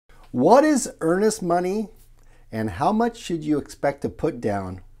What is earnest money and how much should you expect to put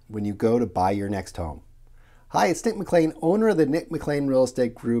down when you go to buy your next home? Hi, it's Nick McLean, owner of the Nick McLean Real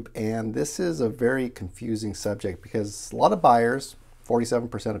Estate Group, and this is a very confusing subject because a lot of buyers,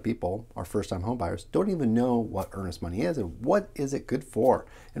 47% of people are first-time home buyers, don't even know what earnest money is and what is it good for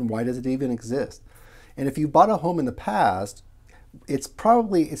and why does it even exist. And if you bought a home in the past,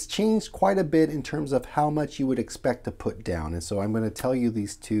 it's changed quite a bit in terms of how much you would expect to put down. And so I'm going to tell you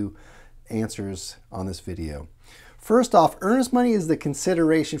these two answers on this video. First off, earnest money is the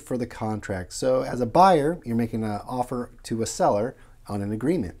consideration for the contract. So as a buyer, you're making an offer to a seller on an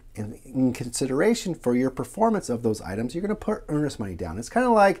agreement. And in consideration for your performance of those items, you're going to put earnest money down. It's kind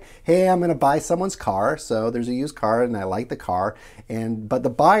of like, hey, I'm going to buy someone's car. So there's a used car and I like the car. But the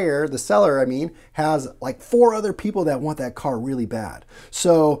buyer, the seller, has like 4 other people that want that car really bad.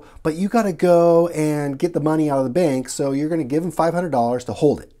 So, but you got to go and get the money out of the bank. So you're going to give them $500 to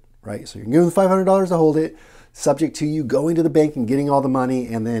hold it, right? So you're going to give them $500 to hold it, subject to you going to the bank and getting all the money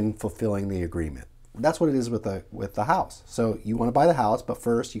and then fulfilling the agreement. That's what it is with the house. So you want to buy the house, but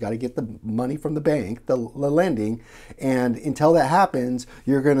first you got to get the money from the bank, the lending, and until that happens,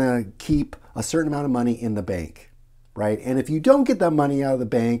 you're going to keep a certain amount of money in the bank, right? And if you don't get that money out of the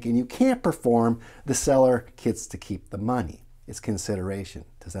bank and you can't perform, the seller gets to keep the money. It's consideration.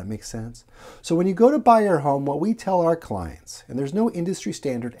 Does that make sense? So when you go to buy your home, what we tell our clients, and there's no industry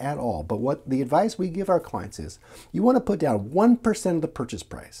standard at all, but what the advice we give our clients is, you want to put down 1% of the purchase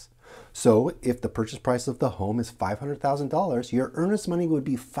price. So if the purchase price of the home is $500,000, your earnest money would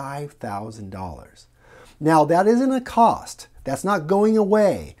be $5,000. Now that isn't a cost. That's not going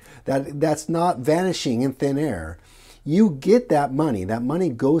away. That's not vanishing in thin air. You get that money. That money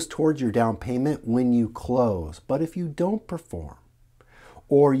goes towards your down payment when you close. But if you don't perform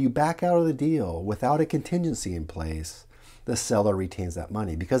or you back out of the deal without a contingency in place, the seller retains that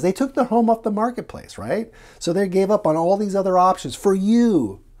money because they took the home off the marketplace, right? So they gave up on all these other options for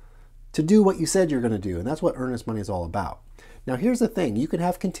you to do what you said you're going to do. And that's what earnest money is all about. Now, here's the thing. You can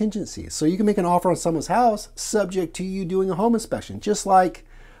have contingencies. So you can make an offer on someone's house subject to you doing a home inspection, just like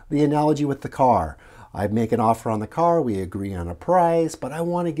the analogy with the car. I make an offer on the car, we agree on a price, but I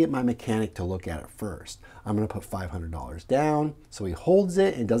want to get my mechanic to look at it first. I'm going to put $500 down so he holds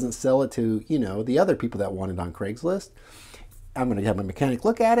it and doesn't sell it to, the other people that want it on Craigslist. I'm going to have my mechanic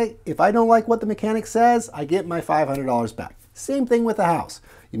look at it. If I don't like what the mechanic says, I get my $500 back. Same thing with the house.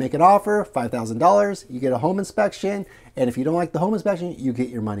 You make an offer, $5,000, you get a home inspection, and if you don't like the home inspection, you get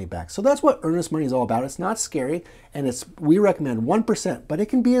your money back. So that's what earnest money is all about. It's not scary, and we recommend 1%, but it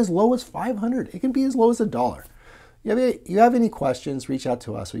can be as low as $500. It can be as low as $1. You have any questions, reach out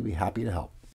to us. We'd be happy to help.